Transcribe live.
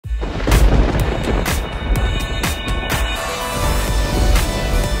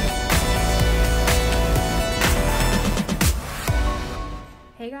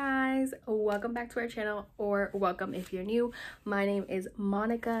welcome back to our channel, or welcome if you're new. My name is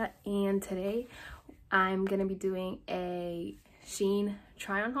Monica, and today I'm gonna be doing a Shein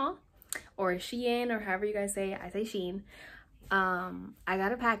try on haul, or Shein, or however you guys say it. I say Shein. I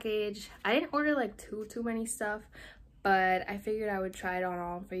got a package. I didn't order like too many stuff, but I figured I would try it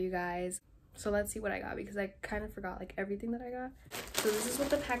on for you guys. So let's see what I got, because I kind of forgot like everything that I got. So this is what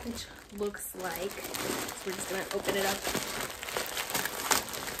the package looks like. So we're just gonna open it up.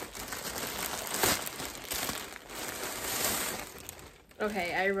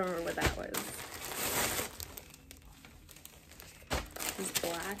 Okay, I remember what that was. It's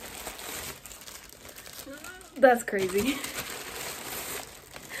black. That's crazy.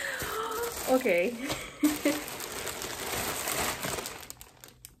 Okay.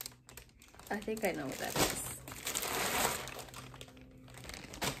 I think I know what that is.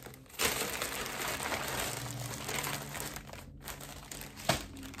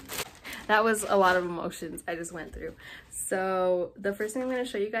 That was a lot of emotions I just went through. So the first thing I'm going to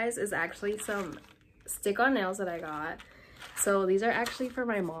show you guys is actually some stick-on nails that I got. So these are actually for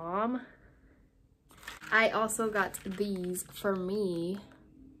my mom. I also got these for me.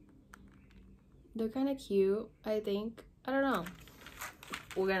 They're kind of cute, I think. I don't know.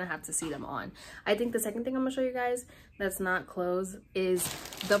 We're gonna have to see them on. I think the second thing I'm gonna show you guys that's not clothes is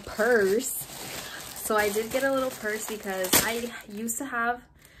the purse. So I did get a little purse because I used to have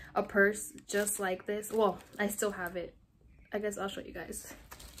a purse just like this. Well, I still have it. I guess I'll show you guys.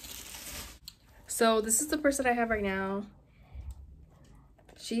 So this is the purse that I have right now.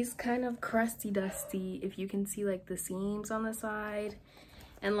 She's kind of crusty dusty, if you can see like the seams on the side,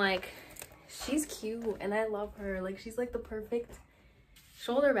 and like she's cute and I love her. Like she's like the perfect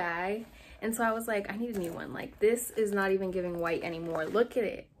shoulder bag. And so I was like, I need a new one. Like this is not even giving white anymore. Look at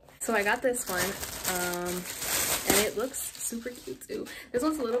it. So I got this one, and it looks super cute too. This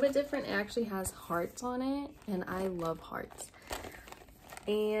one's a little bit different. It actually has hearts on it, and I love hearts.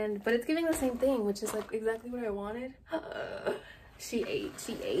 But it's giving the same thing, which is like exactly what I wanted. She ate.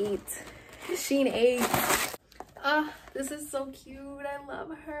 Shein ate. This is so cute. I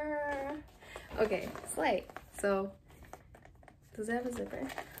love her. Okay, slay. So does it have a zipper?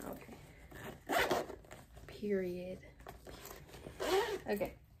 Okay. Period.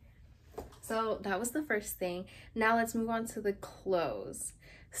 Okay. So that was the first thing. Now let's move on to the clothes.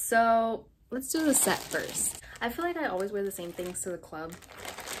 So let's do the set first. I feel like I always wear the same things to the club.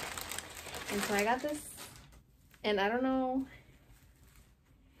 And so I got this, and I don't know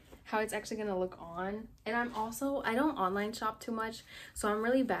how it's actually gonna look on. And I don't online shop too much, so I'm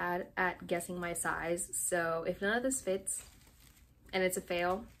really bad at guessing my size. So if none of this fits and it's a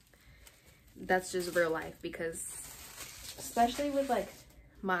fail, that's just real life, because especially with like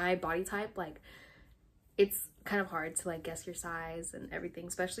my body type, like it's kind of hard to like guess your size and everything,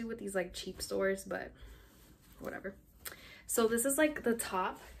 especially with these like cheap stores, but whatever. So this is like the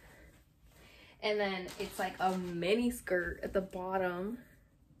top, and then it's like a mini skirt at the bottom.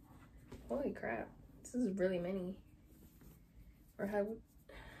 Holy crap, this is really mini. Or how,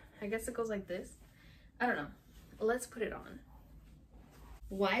 I guess it goes like this. I don't know. Let's put it on.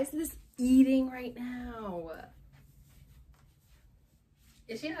 Why is this eating right now?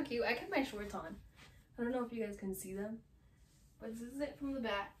 Is she not cute? I kept my shorts on. I don't know if you guys can see them, but this is it from the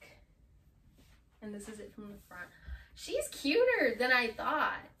back, and this is it from the front. She's cuter than I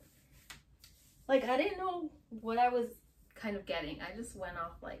thought. Like, I didn't know what I was kind of getting. I just went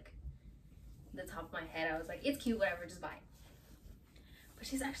off like the top of my head. I was like, it's cute, whatever, just buy it. But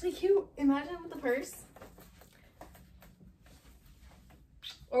she's actually cute. Imagine with the purse,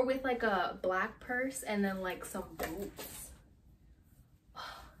 or with like a black purse and then like some boots.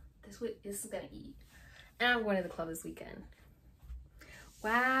 This is gonna eat. And I'm going to the club this weekend.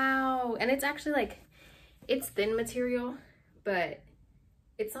 Wow. And it's actually like, it's thin material, but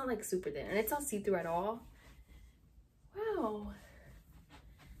it's not like super thin, and it's not see-through at all. Wow.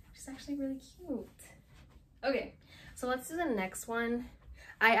 She's actually really cute. Okay, so let's do the next one.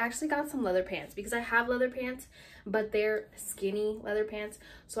 I actually got some leather pants, because I have leather pants, but they're skinny leather pants.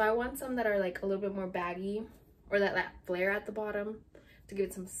 So I want some that are like a little bit more baggy, or that flare at the bottom to give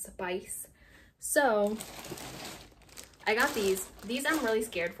it some spice. So I got these. These I'm really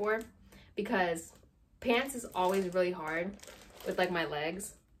scared for, because pants is always really hard with like my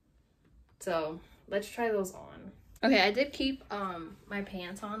legs. So let's try those on. Okay, I did keep my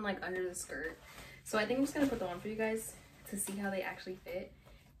pants on like under the skirt. So I think I'm just gonna put them on for you guys to see how they actually fit.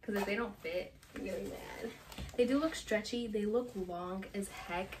 Because if they don't fit, I'm really mad. They do look stretchy. They look long as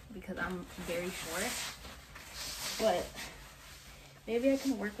heck because I'm very short. But maybe I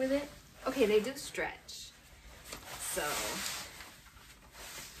can work with it. Okay, they do stretch. So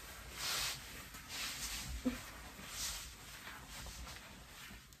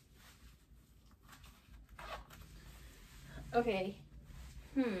Okay.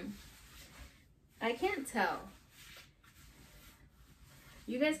 I can't tell.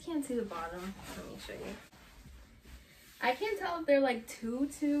 You guys can't see the bottom. Let me show you. I can't tell if they're like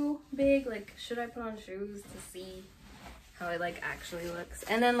too big. Like, should I put on shoes to see how it like actually looks?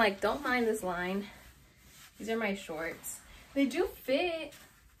 And then like, don't mind this line. These are my shorts. They do fit.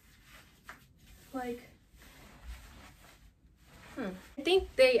 Like, I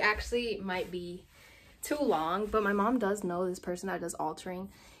think they actually might be too long, but my mom does know this person that does altering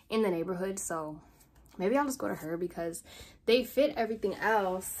in the neighborhood, so maybe I'll just go to her because they fit everything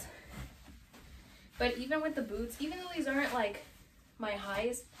else. But even with the boots, even though these aren't like my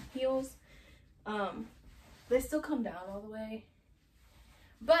highest heels, they still come down all the way.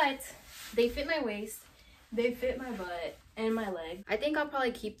 But they fit my waist, they fit my butt and my leg. I think I'll probably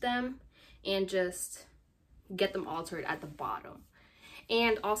keep them and just get them altered at the bottom.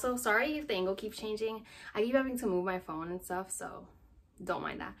 And also, sorry if the angle keeps changing. I keep having to move my phone and stuff, so don't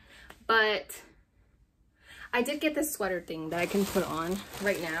mind that. But I did get this sweater thing that I can put on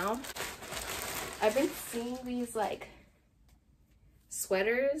right now. I've been seeing these like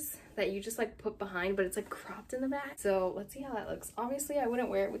sweaters that you just like put behind, but it's like cropped in the back. So let's see how that looks. Obviously I wouldn't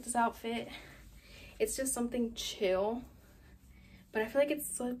wear it with this outfit. It's just something chill, but I feel like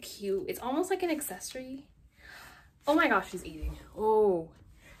it's so cute. It's almost like an accessory. Oh my gosh, she's eating. Oh,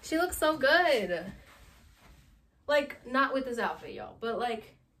 she looks so good. Like, not with this outfit, y'all, but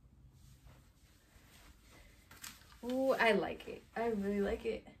like, oh, I like it. I really like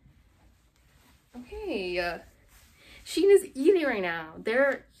it. Okay, Shein is eating right now.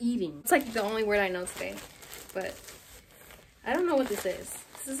 They're eating. It's like the only word I know today, but I don't know what this is.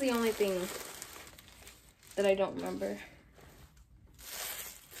 This is the only thing that I don't remember.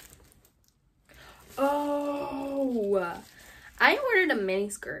 Oh, I ordered a mini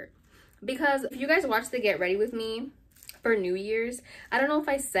skirt because if you guys watched the Get Ready With Me for New Year's, I don't know if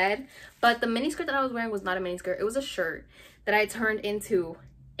I said, but the mini skirt that I was wearing was not a mini skirt. It was a shirt that I turned into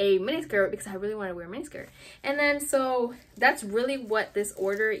a mini skirt because I really wanted to wear a mini skirt. And then so that's really what this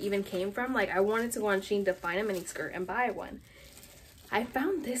order even came from. Like, I wanted to go on Shein to find a mini skirt and buy one. I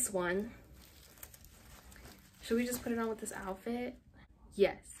found this one. Should we just put it on with this outfit?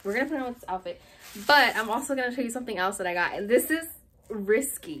 Yes, we're gonna put it on with this outfit. But I'm also gonna show you something else that I got, and this is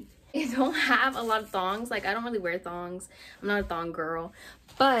risky. I don't have a lot of thongs. Like, I don't really wear thongs. I'm not a thong girl,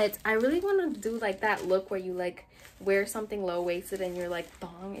 but I really want to do like that look where you like wear something low-waisted and your like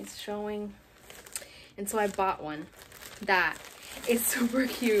thong is showing. And so I bought one that is super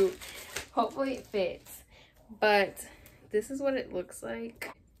cute. Hopefully it fits, but this is what it looks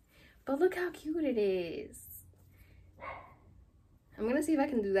like. But look how cute it is. I'm gonna see if I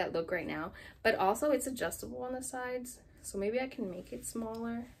can do that look right now, but also it's adjustable on the sides, so maybe I can make it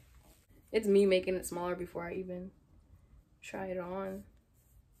smaller. It's me making it smaller before I even try it on.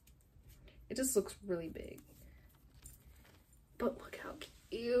 It just looks really big, but look how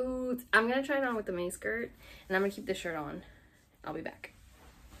cute. I'm gonna try it on with the mini skirt, and I'm gonna keep the shirt on. I'll be back.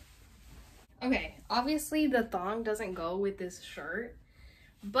 Okay, obviously the thong doesn't go with this shirt,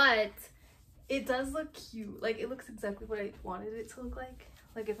 but it does look cute. Like, it looks exactly what I wanted it to look like.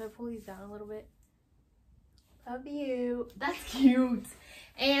 Like, if I pull these down a little bit. Love you. That's cute.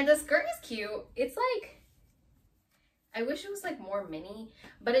 And the skirt is cute. It's like, I wish it was like more mini,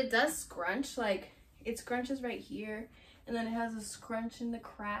 but it does scrunch. Like, it scrunches right here, and then it has a scrunch in the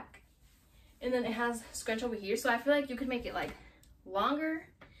crack, and then it has scrunch over here. So I feel like you could make it like longer,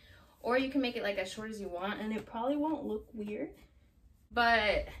 or you can make it like as short as you want, and it probably won't look weird.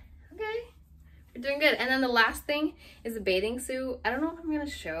 But okay, we're doing good. And then the last thing is a bathing suit. I don't know if I'm gonna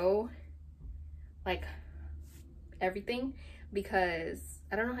show like everything because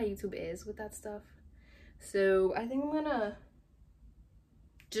I don't know how YouTube is with that stuff. So I think I'm gonna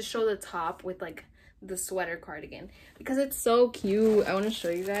just show the top with like the sweater cardigan because it's so cute. I want to show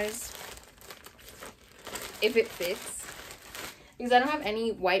you guys if it fits because I don't have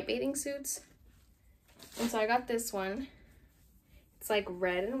any white bathing suits, and so I got this one. It's like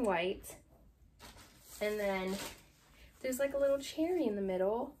red and white, and then there's like a little cherry in the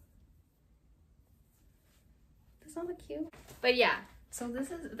middle. Does that look cute? But yeah, so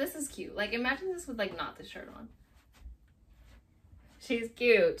this is cute. Like, imagine this with like not the shirt on. She's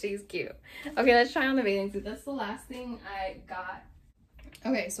cute. She's cute. Okay, let's try on the bathing suit. That's the last thing I got.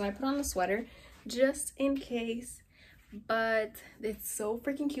 Okay, so I put on the sweater just in case, but it's so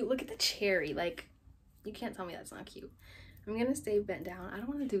freaking cute. Look at the cherry. Like, you can't tell me that's not cute. I'm gonna stay bent down. I don't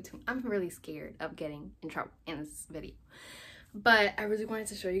want to do too much. I'm really scared of getting in trouble in this video, but I really wanted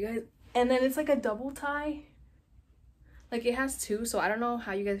to show you guys. And then it's like a double tie. Like, it has two, so I don't know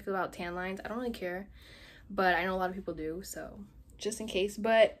how you guys feel about tan lines. I don't really care, but I know a lot of people do, so just in case.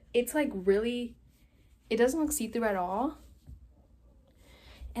 But it's like really, it doesn't look see-through at all.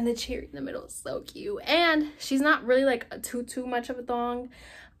 And the cherry in the middle is so cute. And she's not really like too much of a thong.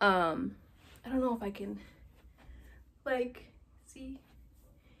 I don't know if I can like see.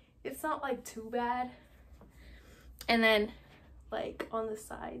 It's not like too bad. And then like on the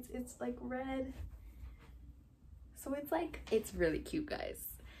sides it's like red. So it's like, it's really cute, guys.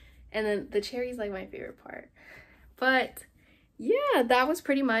 And then the cherry is like my favorite part. But yeah, that was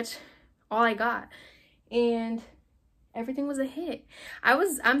pretty much all I got. And everything was a hit.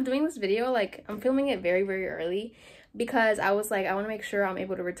 I'm doing this video, like I'm filming it very, very early because I was like, I want to make sure I'm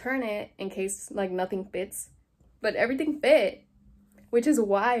able to return it in case like nothing fits. But everything fit, which is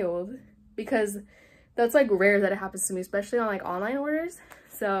wild because that's like rare that it happens to me, especially on like online orders.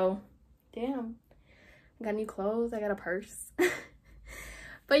 So damn, I got new clothes, I got a purse.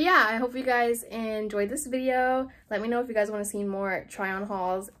 But yeah, I hope you guys enjoyed this video. Let me know if you guys want to see more try on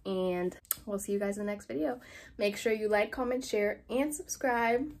hauls, and we'll see you guys in the next video. Make sure you like, comment, share, and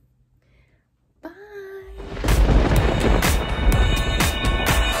subscribe.